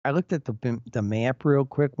I looked at the map real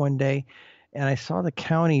quick one day, and I saw the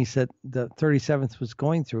counties that the 37th was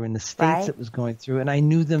going through and the states right? it was going through, and I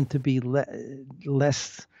knew them to be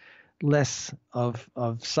less of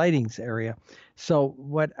sightings area. So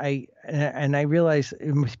what I realized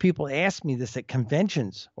people asked me this at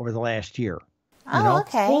conventions over the last year. Oh,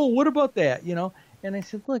 okay. Oh, what about that? And I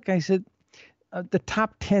said, look, I said the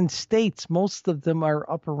top 10 states, most of them are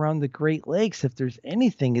up around the Great Lakes. If there's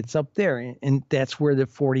anything, it's up there. And that's where the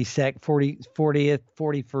 40th,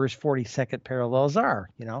 41st, 42nd parallels are.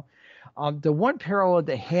 The one parallel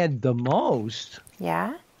that had the most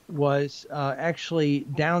Yeah. was actually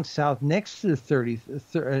down south next to the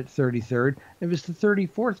 33rd. It was the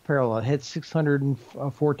 34th parallel. It had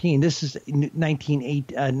 614. This is 19,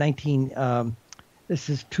 this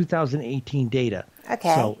is 2018 data.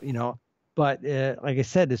 Okay. So, but like I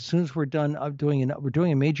said, as soon as we're done we're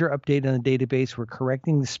doing a major update on the database. We're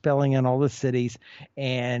correcting the spelling on all the cities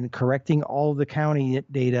and correcting all the county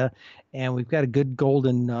data. And we've got a good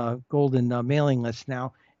golden mailing list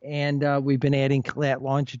now. And we've been adding lat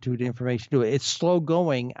longitude information to it. It's slow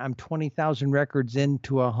going. I'm 20,000 records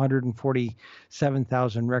into a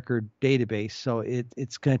 147,000 record database, so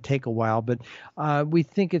it's going to take a while. But we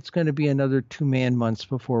think it's going to be another 2 man months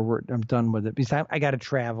before I'm done with it, because I got to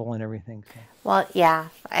travel and everything. So. Well, yeah.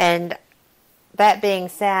 And that being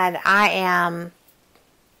said, I'm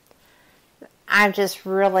just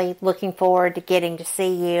really looking forward to getting to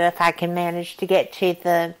see you if I can manage to get to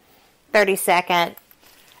the 32nd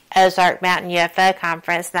Ozark Mountain UFO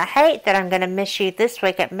Conference. And I hate that I'm going to miss you this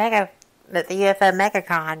week at the UFO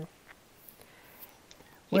MegaCon.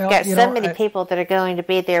 You've Well, got so many people that are going to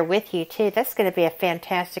be there with you too. That's going to be a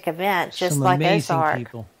fantastic event, just some like amazing Ozark.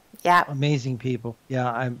 people. Yeah. Amazing people. Yeah,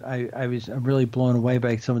 I'm really blown away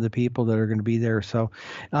by some of the people that are going to be there. So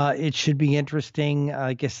it should be interesting.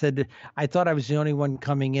 Like I said, I thought I was the only one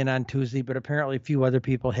coming in on Tuesday, but apparently a few other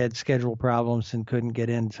people had schedule problems and couldn't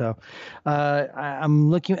get in. So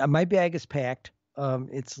I'm looking. My bag is packed.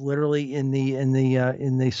 It's literally in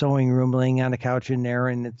the sewing room, laying on a couch in there,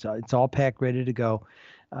 and it's all packed, ready to go.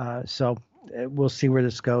 So we'll see where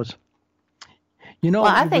this goes. Well,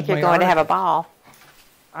 I think With you're my going to have a article. ball.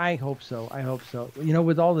 I hope so. I hope so.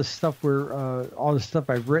 With all the stuff all the stuff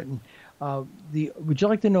I've written, the would you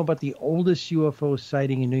like to know about the oldest UFO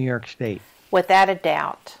sighting in New York State? Without a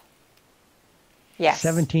doubt. Yes.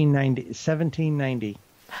 1790.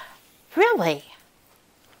 Really?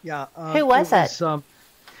 Yeah. Who It was it? was.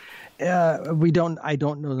 I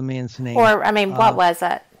don't know the man's name. Or, I mean, what was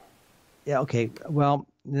it? Yeah. Okay. Well,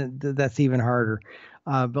 that's even harder.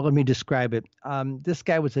 But let me describe it. This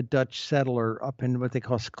guy was a Dutch settler up in what they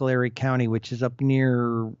call Scolari County, which is up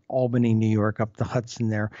near Albany, New York, up the Hudson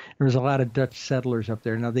there. There was a lot of Dutch settlers up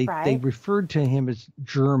there. Now, they Right. referred to him as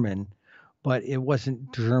German, but it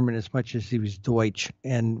wasn't German as much as he was Deutsch,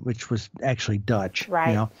 and which was actually Dutch.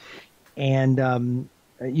 Right. And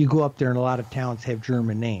you go up there, and a lot of towns have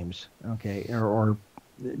German names, okay, or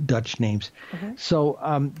Dutch names. Mm-hmm.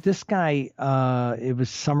 So this guy, it was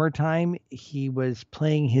summertime. He was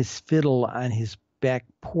playing his fiddle on his back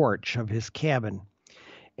porch of his cabin,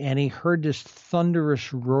 and he heard this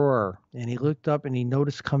thunderous roar. And he looked up, and he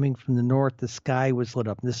noticed coming from the north, the sky was lit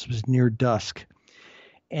up. This was near dusk.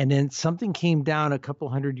 And then something came down a couple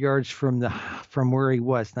hundred yards from where he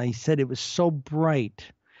was. Now he said it was so bright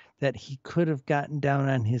that he could have gotten down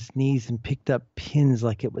on his knees and picked up pins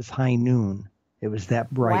like it was high noon. It was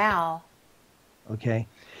that bright. Wow. Okay.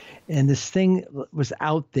 And this thing was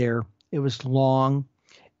out there. It was long.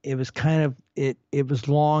 It was it was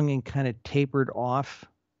long and kind of tapered off.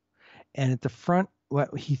 And at the front,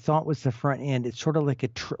 what he thought was the front end, it's sort of like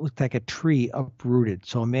looked like a tree uprooted.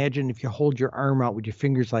 So imagine if you hold your arm out with your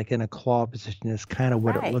fingers like in a claw position, that's kind of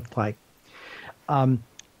what it Right. looked like.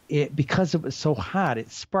 Because it was so hot,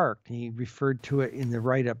 it sparked. And he referred to it in the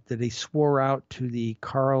write-up that he swore out to the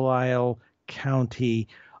Carlisle County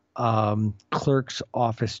clerk's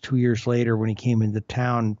office 2 years later when he came into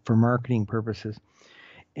town for marketing purposes.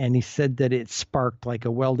 And he said that it sparked like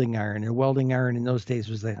a welding iron. A welding iron in those days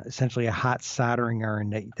was essentially a hot soldering iron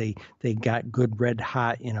that they got good red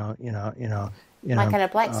hot, Like in a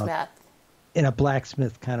blacksmith. in a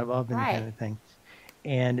blacksmith kind of oven Right. kind of thing.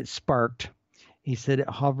 And it sparked. He said it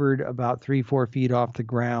hovered about 3-4 feet off the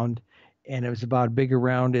ground, and it was about as big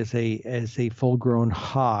around as a full grown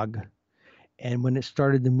hog. And when it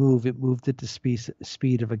started to move, it moved at the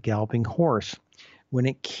speed of a galloping horse. When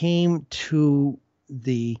it came to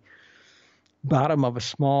the bottom of a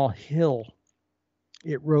small hill,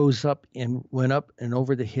 it rose up and went up and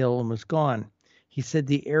over the hill and was gone. He said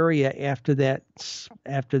the area after that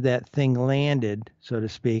thing landed, so to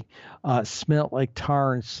speak, smelled like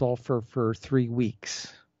tar and sulfur for 3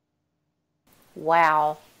 weeks.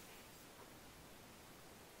 Wow.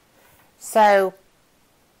 So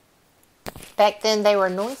back then they were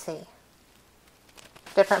noisy.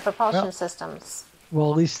 Different propulsion systems.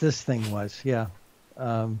 Well, at least this thing was, yeah.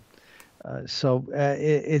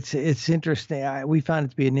 It's interesting. We found it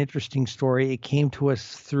to be an interesting story. It came to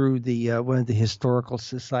us through the one of the historical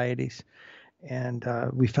societies, and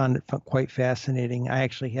we found it quite fascinating. I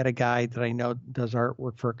actually had a guy that I know does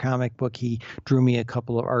artwork for a comic book. He drew me a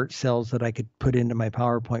couple of art cells that I could put into my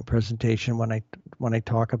PowerPoint presentation when I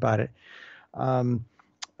talk about it.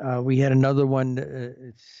 We had another one.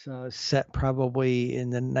 It's set probably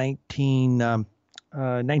in the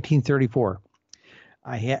 1934.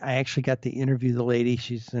 I actually got to interview the lady.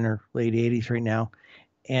 She's in her late 80s right now,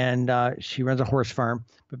 and she runs a horse farm.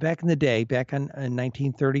 But back in the day, back in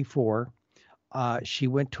 1934, she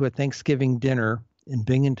went to a Thanksgiving dinner in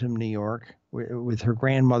Binghamton, New York, with her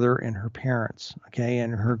grandmother and her parents. Okay,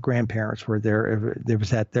 and her grandparents were there. It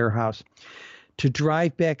was at their house. To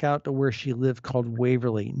drive back out to where she lived, called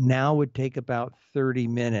Waverly, now would take about 30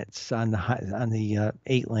 minutes on the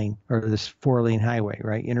 8-lane or this 4-lane highway,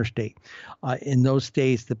 right, interstate. In those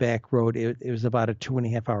days, the back road, it was about a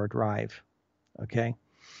 2.5-hour drive. Okay,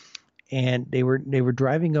 and they were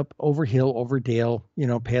driving up over hill, over dale,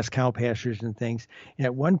 past cow pastures and things. And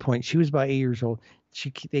at one point, she was about 8 years old.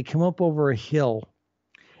 They come up over a hill,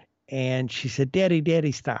 and she said,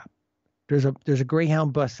 "Daddy, stop! There's a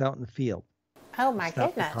Greyhound bus out in the field." Oh, my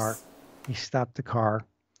goodness. He stopped the car.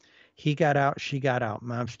 He got out. She got out.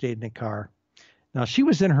 Mom stayed in the car. Now, she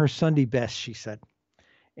was in her Sunday best, she said.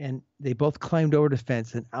 And they both climbed over the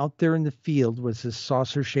fence. And out there in the field was this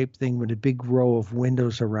saucer-shaped thing with a big row of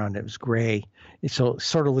windows around it. It was gray. So it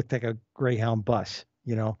sort of looked like a Greyhound bus,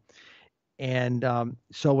 And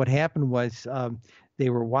so what happened was they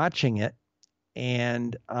were watching it.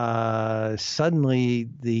 And suddenly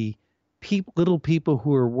the little people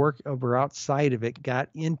who were outside of it got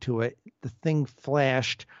into it. The thing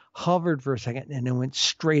flashed, hovered for a second, and then went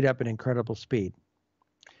straight up at incredible speed.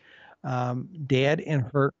 Dad and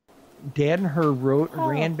her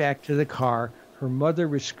ran back to the car. Her mother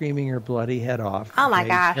was screaming her bloody head off. Oh my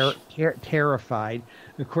gosh! Terrified.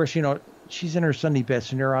 Of course, she's in her Sunday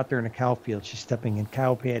best, and they're out there in a cow field. She's stepping in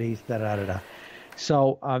cow patties. Da da da da.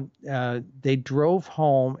 So they drove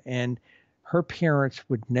home, and her parents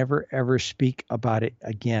would never, ever speak about it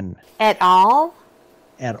again. At all?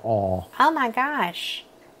 At all. Oh, my gosh.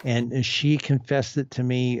 And she confessed it to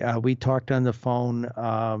me. We talked on the phone,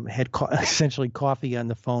 had essentially coffee on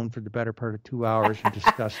the phone for the better part of 2 hours and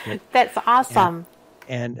discussed it. That's awesome.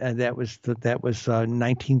 And that was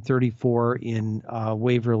 1934 in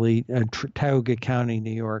Waverly, Tioga County,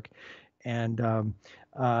 New York. And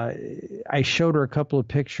I showed her a couple of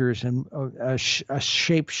pictures, and a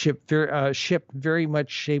ship very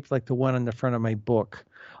much shaped like the one on the front of my book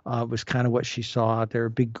was kind of what she saw out there, a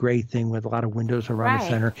big gray thing with a lot of windows around the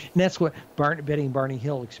center. And that's what Barney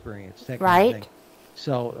Hill experienced, that kind of thing.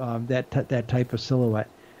 So that type of silhouette.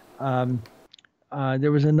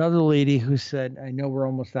 There was another lady who said, I know we're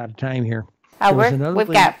almost out of time here.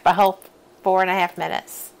 We've got a whole 4.5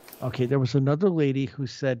 minutes. Okay, there was another lady who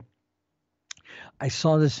said, I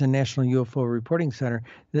saw this in National UFO Reporting Center,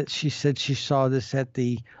 that she said she saw this at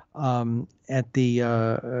the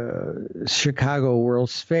Chicago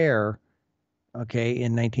World's Fair, okay,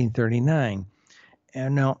 in 1939.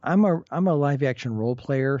 And now I'm a live action role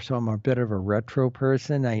player, so I'm a bit of a retro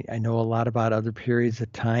person. I know a lot about other periods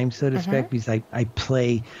of time, so to speak, because I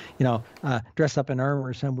play, dress up in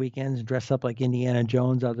armor some weekends, dress up like Indiana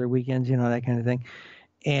Jones other weekends, that kind of thing.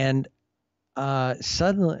 And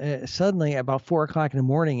suddenly about 4 o'clock in the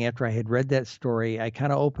morning, after I had read that story, I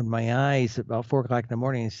kind of opened my eyes about 4 o'clock in the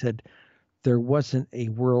morning and said, there wasn't a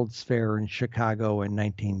World's Fair in Chicago in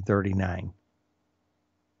 1939.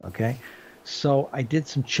 Okay. So I did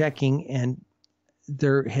some checking, and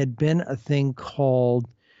there had been a thing called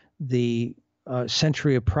the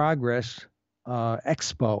Century of Progress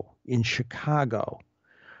Expo in Chicago,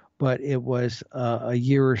 but it was a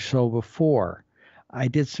year or so before. I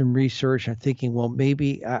did some research. I'm thinking, well,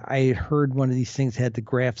 maybe I had heard one of these things had the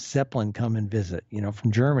Graf Zeppelin come and visit,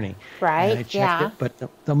 from Germany. Right, and I checked it,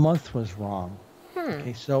 but the month was wrong.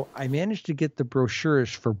 Okay, so I managed to get the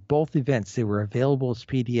brochures for both events. They were available as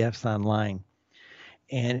PDFs online.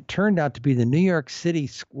 And it turned out to be the New York City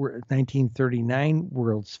 1939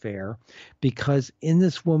 World's Fair, because in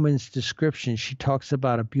this woman's description, she talks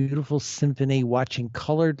about a beautiful symphony, watching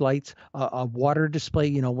colored lights, a water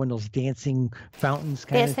display, one of those dancing fountains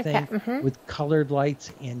kind of thing, with colored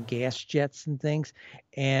lights and gas jets and things.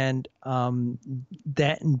 And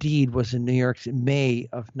that indeed was in New York's May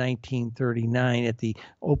of 1939 at the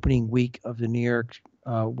opening week of the New York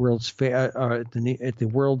World's Fair, at the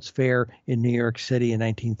World's Fair in New York City in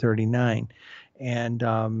 1939. And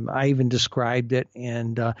I even described it.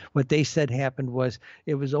 And what they said happened was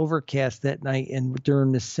it was overcast that night. And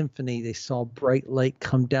during the symphony, they saw bright light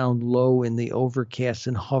come down low in the overcast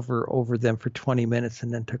and hover over them for 20 minutes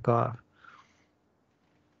and then took off.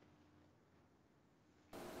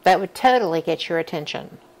 That would totally get your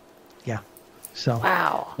attention. Yeah. So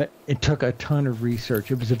wow. But it took a ton of research.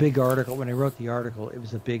 It was a big article. When I wrote the article, it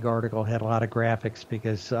was a big article. It had a lot of graphics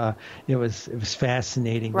because it was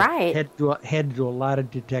fascinating. Right. Had to do a lot of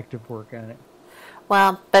detective work on it.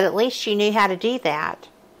 Well, but at least you knew how to do that.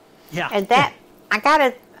 Yeah. And that I've got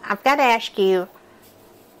to ask you.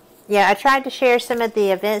 Yeah, I tried to share some of the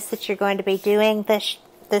events that you're going to be doing this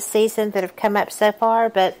season that have come up so far,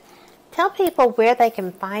 but tell people where they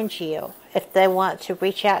can find you if they want to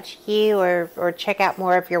reach out to you or check out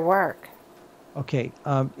more of your work. Okay.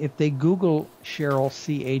 If they Google Cheryl,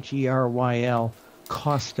 Cheryl,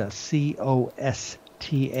 Costa,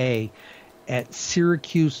 Costa, at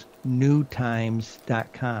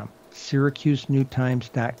SyracuseNewTimes.com.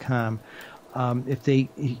 SyracuseNewTimes.com.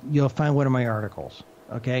 You'll find one of my articles.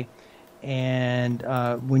 Okay. And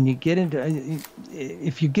when you get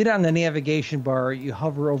if you get on the navigation bar, you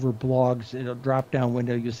hover over blogs, it'll drop down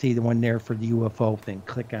window. You'll see the one there for the UFO thing.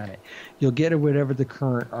 Click on it. You'll get whatever the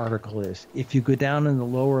current article is. If you go down in the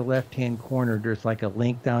lower left-hand corner, there's like a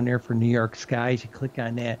link down there for New York skies. You click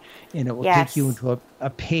on that, and it will take you into a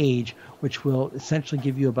page, which will essentially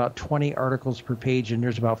give you about 20 articles per page. And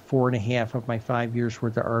there's about 4.5 of my 5 years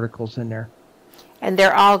worth of articles in there. And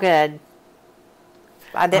they're all good.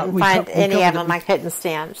 I didn't find any of them I couldn't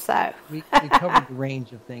stand. So we covered the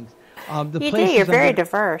range of things. You're very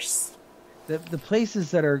diverse. The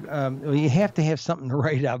places that are you have to have something to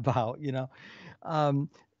write about. The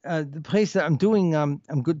place that I'm doing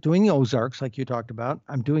doing the Ozarks, like you talked about.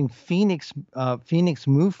 I'm doing Phoenix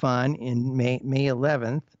MUFON in May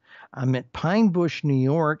 11th. I'm at Pine Bush, New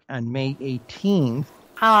York on May 18th.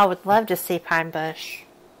 Oh, I would love to see Pine Bush.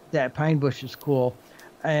 That Pine Bush is cool.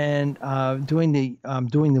 And doing the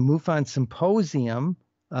MUFON Symposium.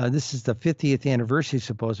 This is the 50th anniversary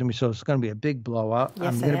symposium, so it's going to be a big blowout.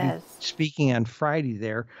 Yes, I'm going to be speaking on Friday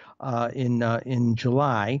there in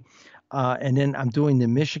July. And then I'm doing the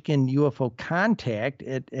Michigan UFO Contact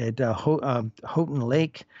at Houghton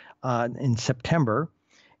Lake in September.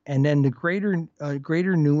 And then the Greater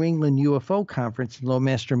New England UFO Conference in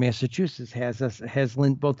Lowmaster, Massachusetts has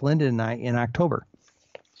both Linda and I in October.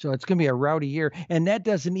 So it's going to be a rowdy year. And that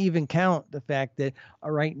doesn't even count the fact that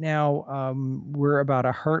right now we're about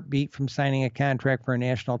a heartbeat from signing a contract for a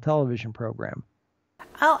national television program.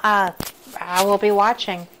 Oh, I will be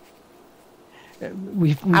watching. I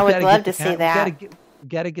would love to see that. We've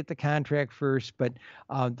got to get the contract first, but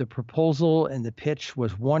the proposal and the pitch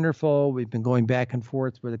was wonderful. We've been going back and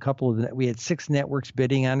forth with we had 6 networks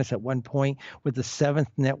bidding on us at one point, with the 7th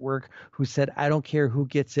network who said, I don't care who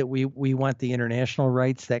gets it. We want the international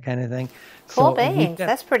rights, that kind of thing. Cool beans.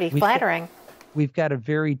 That's pretty flattering. We've got a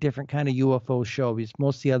very different kind of UFO show, because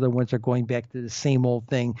most of the other ones are going back to the same old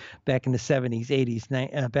thing back in the 70s,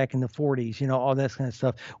 80s, back in the 40s, all that kind of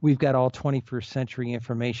stuff. We've got all 21st century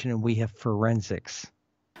information, and we have forensics.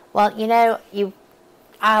 Well,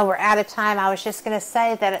 we're out of time. I was just going to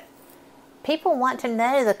say that people want to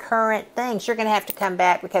know the current things. You're going to have to come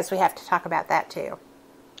back because we have to talk about that too.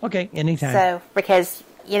 Okay, anytime. So, because,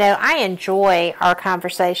 I enjoy our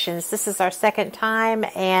conversations. This is our second time,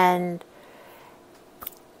 and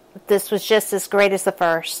this was just as great as the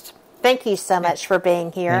first. Thank you so much for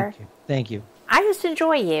being here. Thank you. I just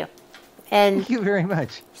enjoy you. And thank you very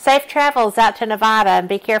much. Safe travels out to Nevada, and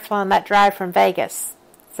be careful on that drive from Vegas.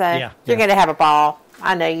 So you're going to have a ball.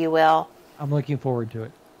 I know you will. I'm looking forward to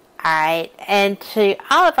it. All right. And to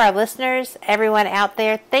all of our listeners, everyone out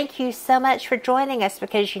there, thank you so much for joining us,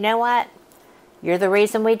 because you know what? You're the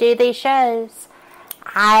reason we do these shows.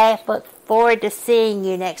 I look forward to seeing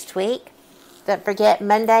you next week. Don't forget,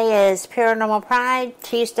 Monday is Paranormal Pride.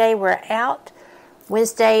 Tuesday, we're out.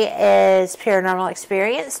 Wednesday is Paranormal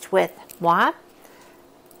Experienced with moi.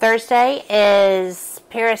 Thursday is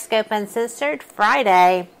Periscope Uncensored.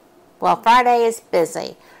 Friday is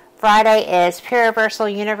busy. Friday is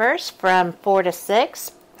Paraversal Universe from 4 to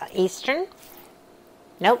 6 Eastern.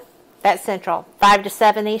 Nope, that's Central. 5 to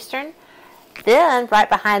 7 Eastern. Then, right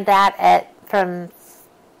behind that, from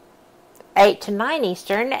 8 to 9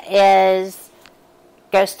 Eastern, is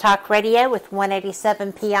Ghost Talk Radio with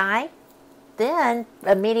 187 PI. Then,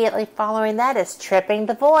 immediately following that is Tripping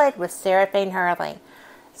the Void with Seraphine Hurley.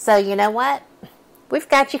 So, you know what? We've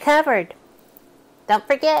got you covered. Don't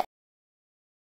forget,